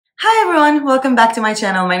Hi everyone, welcome back to my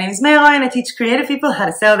channel. My name is Mera and I teach creative people how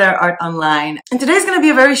to sell their art online. And today's going to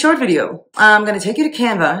be a very short video. I'm going to take you to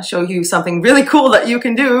Canva, show you something really cool that you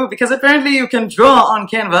can do because apparently you can draw on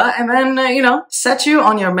Canva and then, set you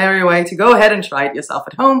on your merry way to go ahead and try it yourself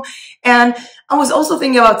at home. And I was also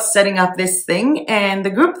thinking about setting up this thing and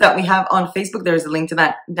the group that we have on Facebook, there's a link to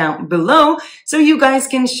that down below so you guys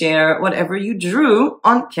can share whatever you drew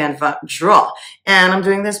on Canva Draw. And I'm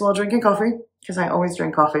doing this while drinking coffee, because I always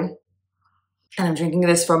drink coffee. And I'm drinking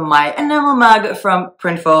this from my enamel mug from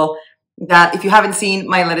Printful. That if you haven't seen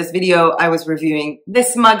my latest video, I was reviewing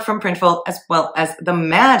this mug from Printful as well as the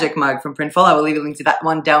magic mug from Printful. I will leave a link to that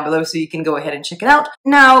one down below so you can go ahead and check it out.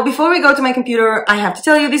 Now, before we go to my computer, I have to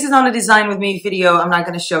tell you this is not a design with me video. I'm not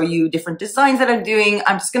going to show you different designs that I'm doing.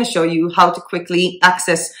 I'm just going to show you how to quickly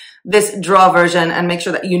access this draw version and make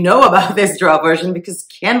sure that you know about this draw version because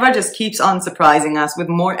Canva just keeps on surprising us with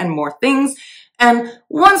more and more things. And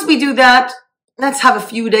once we do that, let's have a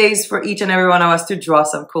few days for each and every one of us to draw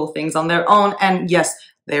some cool things on their own. And yes,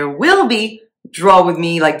 there will be draw with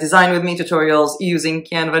me, like design with me tutorials using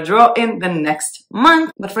Canva Draw in the next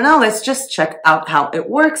month. But for now, let's just check out how it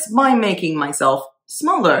works by making myself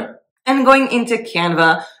smaller and going into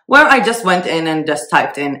Canva, where I just went in and just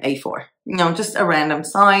typed in A4. Just a random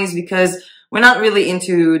size because we're not really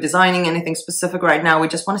into designing anything specific right now. We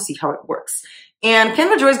just want to see how it works. And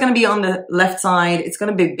Canva Draw is going to be on the left side. It's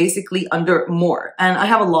going to be basically under more. And I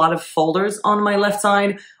have a lot of folders on my left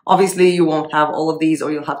side. Obviously, you won't have all of these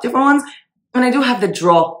or you'll have different ones. And I do have the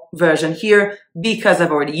draw version here because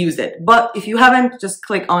I've already used it. But if you haven't, just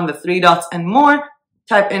click on the three dots and more,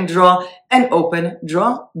 type in draw and open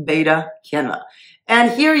Draw Beta Canva.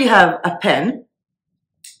 And here you have a pen.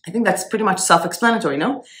 I think that's pretty much self-explanatory,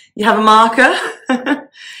 no? You have a marker.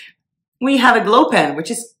 We have a glow pen,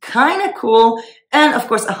 which is kind of cool. And of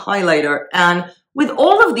course, a highlighter. And with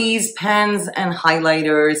all of these pens and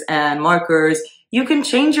highlighters and markers, you can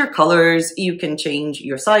change your colors. You can change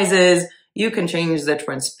your sizes. You can change the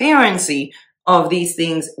transparency of these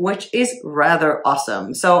things, which is rather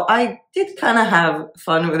awesome. So I did kind of have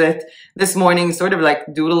fun with it this morning, sort of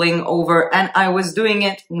like doodling over. And I was doing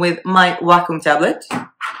it with my Wacom tablet,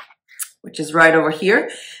 which is right over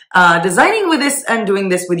here. Designing with this and doing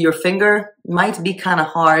this with your finger might be kind of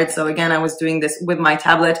hard. So again, I was doing this with my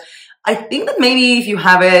tablet. I think that maybe if you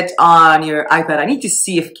have it on your iPad, I need to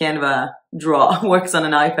see if Canva Draw works on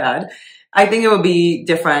an iPad. I think it will be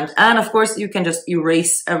different. And of course, you can just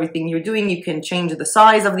erase everything you're doing. You can change the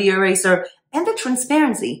size of the eraser and the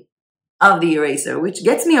transparency of the eraser, which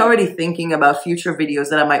gets me already thinking about future videos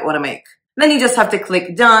that I might want to make. Then you just have to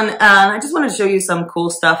click done. And I just want to show you some cool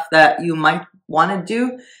stuff that you might want to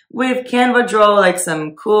do with Canva Draw, like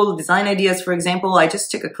some cool design ideas. For example, I just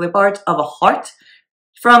took a clip art of a heart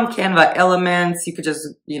from Canva Elements. You could just,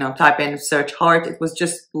 type in search heart. It was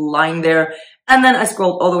just lying there. And then I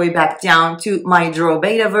scrolled all the way back down to my Draw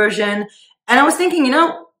Beta version. And I was thinking,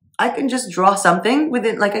 I can just draw something with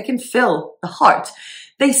it. Like I can fill the heart.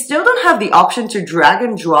 They still don't have the option to drag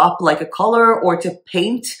and drop like a color or to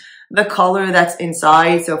paint the color that's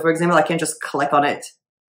inside. So for example, I can just click on it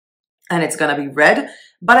and it's going to be red,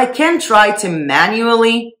 but I can try to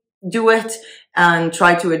manually do it and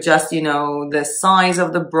try to adjust, the size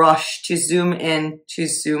of the brush to zoom in, to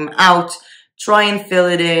zoom out, try and fill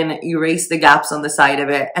it in, erase the gaps on the side of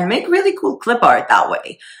it and make really cool clip art that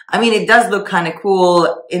way. I mean, it does look kind of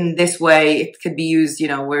cool in this way. It could be used,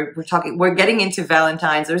 we're getting into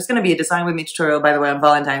Valentine's. There's going to be a design with me tutorial, by the way, on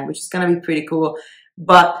Valentine, which is going to be pretty cool.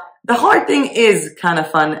 But the heart thing is kind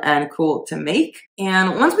of fun and cool to make.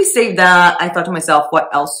 And once we saved that, I thought to myself,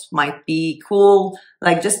 what else might be cool?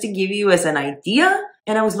 Like just to give you as an idea.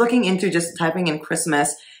 And I was looking into just typing in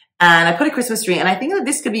Christmas and I put a Christmas tree. And I think that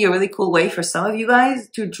this could be a really cool way for some of you guys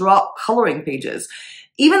to draw coloring pages.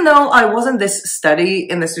 Even though I wasn't this steady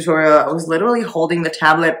in this tutorial, I was literally holding the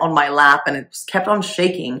tablet on my lap and it kept on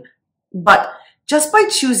shaking. But just by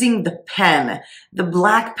choosing the pen, the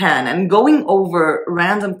black pen, and going over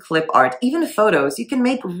random clip art, even photos, you can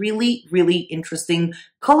make really, really interesting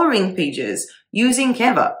coloring pages using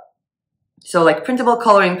Canva. So like printable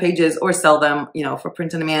coloring pages or sell them, for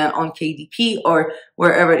print on demand on KDP or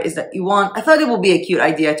wherever it is that you want. I thought it would be a cute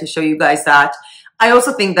idea to show you guys that. I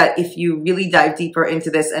also think that if you really dive deeper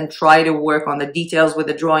into this and try to work on the details with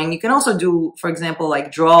the drawing, you can also do, for example,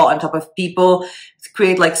 like draw on top of people, to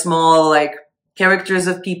create like small, characters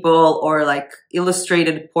of people or like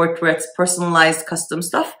illustrated portraits, personalized custom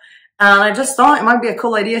stuff. And I just thought it might be a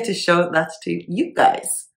cool idea to show that to you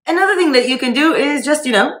guys. Another thing that you can do is just,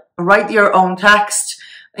 write your own text.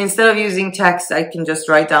 Instead of using text, I can just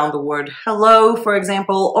write down the word hello, for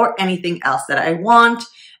example, or anything else that I want.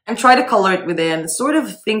 and try to color it within. Sort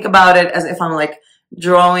of think about it as if I'm like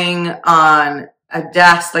drawing on a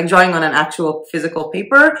desk, like drawing on an actual physical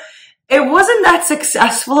paper. It wasn't that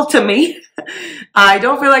successful to me. I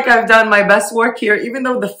don't feel like I've done my best work here, even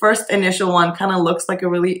though the first initial one kind of looks like a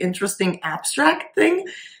really interesting abstract thing.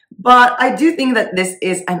 But I do think that this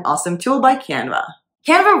is an awesome tool by Canva.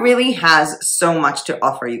 Canva really has so much to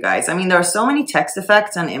offer, you guys. I mean, there are so many text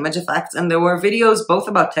effects and image effects, and there were videos both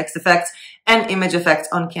about text effects and image effects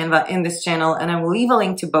on Canva in this channel, and I will leave a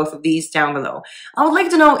link to both of these down below. I would like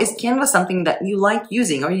to know, is Canva something that you like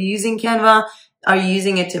using? Are you using Canva? Are you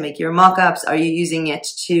using it to make your mockups? Are you using it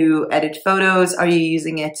to edit photos? Are you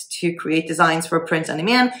using it to create designs for print on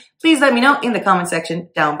demand? Please let me know in the comment section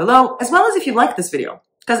down below, as well as if you like this video.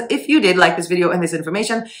 Because if you did like this video and this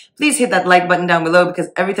information, please hit that like button down below, because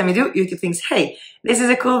every time you do, YouTube thinks, hey, this is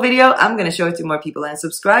a cool video, I'm going to show it to more people. And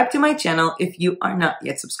subscribe to my channel if you are not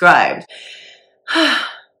yet subscribed. I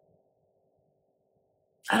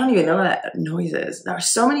don't even know what that noise is. There are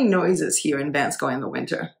so many noises here in Bansko in the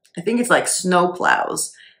winter. I think it's like snow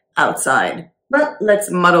plows outside. But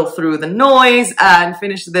let's muddle through the noise and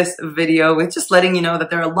finish this video with just letting you know that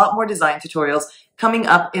there are a lot more design tutorials coming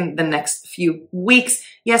up in the next few weeks.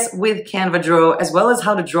 Yes, with Canva Draw, as well as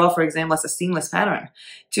how to draw, for example, as a seamless pattern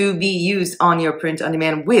to be used on your print on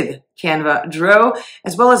demand with Canva Draw,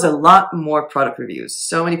 as well as a lot more product reviews.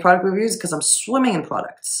 So many product reviews because I'm swimming in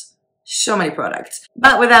products. So many products.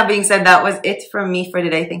 But with that being said, that was it from me for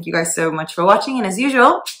today. Thank you guys so much for watching. And as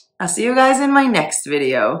usual, I'll see you guys in my next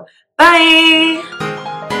video. Bye!